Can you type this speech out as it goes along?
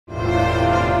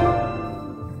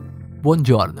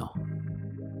Buongiorno.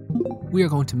 We are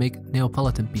going to make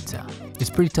Neapolitan pizza.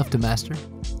 It's pretty tough to master.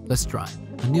 Let's try.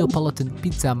 A Neapolitan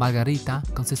pizza margherita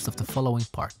consists of the following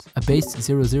parts: a base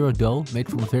 00 dough made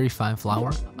from very fine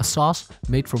flour, a sauce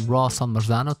made from raw San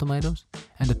Marzano tomatoes,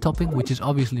 and a topping which is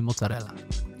obviously mozzarella.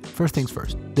 First things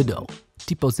first, the dough,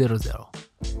 tipo 00.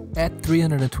 Add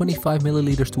 325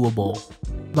 milliliters to a bowl.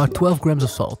 About 12 grams of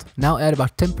salt. Now add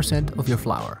about 10% of your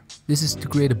flour. This is to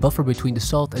create a buffer between the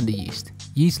salt and the yeast.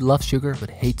 Yeast loves sugar but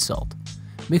hates salt.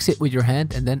 Mix it with your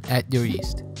hand and then add your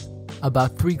yeast.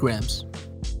 About 3 grams.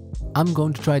 I'm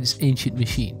going to try this ancient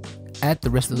machine. Add the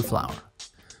rest of the flour.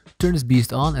 Turn this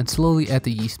beast on and slowly add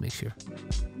the yeast mixture.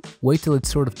 Wait till it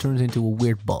sort of turns into a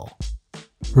weird ball.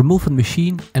 Remove the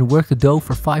machine and work the dough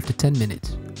for 5 to 10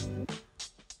 minutes.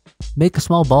 Make a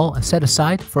small ball and set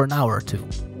aside for an hour or two.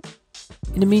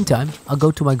 In the meantime, I'll go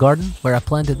to my garden where I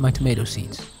planted my tomato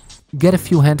seeds. Get a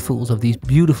few handfuls of these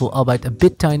beautiful, albeit a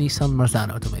bit tiny San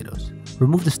Marzano tomatoes.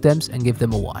 Remove the stems and give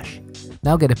them a wash.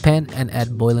 Now get a pan and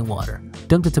add boiling water.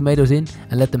 Dunk the tomatoes in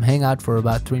and let them hang out for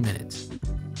about 3 minutes.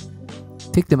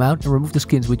 Take them out and remove the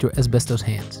skins with your asbestos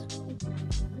hands.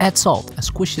 Add salt and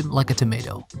squish them like a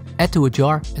tomato. Add to a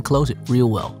jar and close it real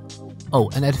well. Oh,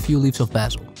 and add a few leaves of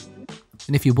basil.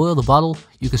 And if you boil the bottle,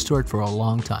 you can store it for a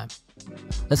long time.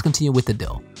 Let's continue with the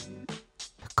dough.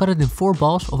 Cut it in 4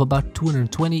 balls of about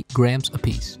 220 grams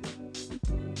apiece.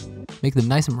 Make them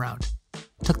nice and round.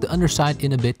 Tuck the underside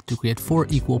in a bit to create 4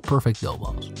 equal perfect dough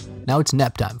balls. Now it's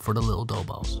nap time for the little dough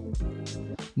balls.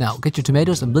 Now get your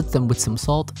tomatoes and blitz them with some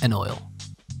salt and oil.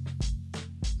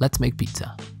 Let's make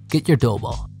pizza. Get your dough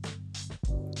ball.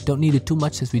 Don't knead it too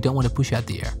much since we don't want to push out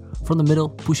the air. From the middle,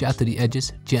 push out to the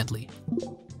edges gently.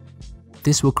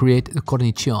 This will create the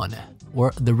cornicione,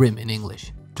 or the rim in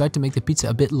English. Try to make the pizza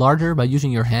a bit larger by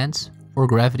using your hands, or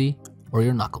gravity, or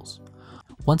your knuckles.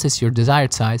 Once it's your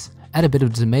desired size, add a bit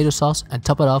of the tomato sauce and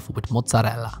top it off with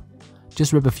mozzarella.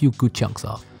 Just rip a few good chunks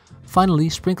off. Finally,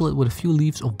 sprinkle it with a few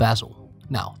leaves of basil.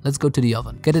 Now, let's go to the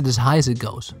oven. Get it as high as it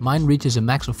goes. Mine reaches a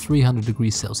max of 300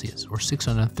 degrees Celsius, or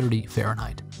 630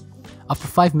 Fahrenheit. After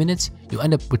 5 minutes, you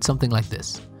end up with something like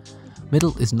this.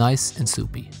 Middle is nice and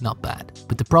soupy, not bad.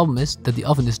 But the problem is that the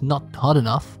oven is not hot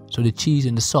enough, so the cheese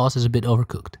in the sauce is a bit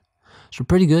overcooked. So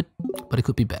pretty good, but it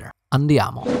could be better.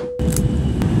 Andiamo.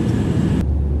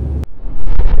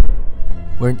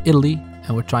 We're in Italy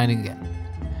and we're trying again.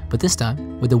 But this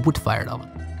time with a wood-fired oven.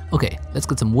 Okay, let's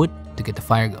get some wood to get the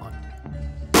fire going.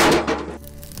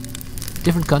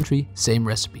 Different country, same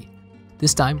recipe.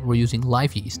 This time we're using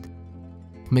live yeast.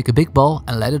 Make a big ball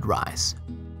and let it rise.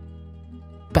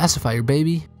 Pacify your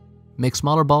baby. Make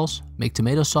smaller balls, make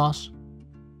tomato sauce.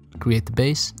 Create the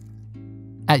base.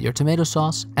 Add your tomato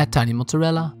sauce, add tiny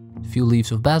mozzarella, a few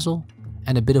leaves of basil,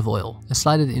 and a bit of oil, and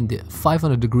slide it in the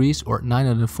 500 degrees or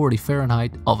 940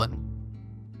 Fahrenheit oven.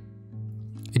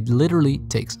 It literally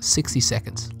takes 60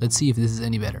 seconds. Let's see if this is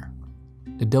any better.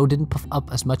 The dough didn't puff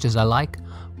up as much as I like,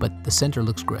 but the center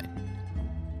looks great.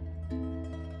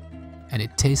 And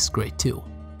it tastes great too.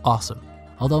 Awesome.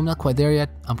 Although I'm not quite there yet,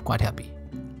 I'm quite happy.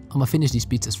 I'm gonna finish these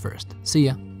pizzas first. See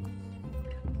ya.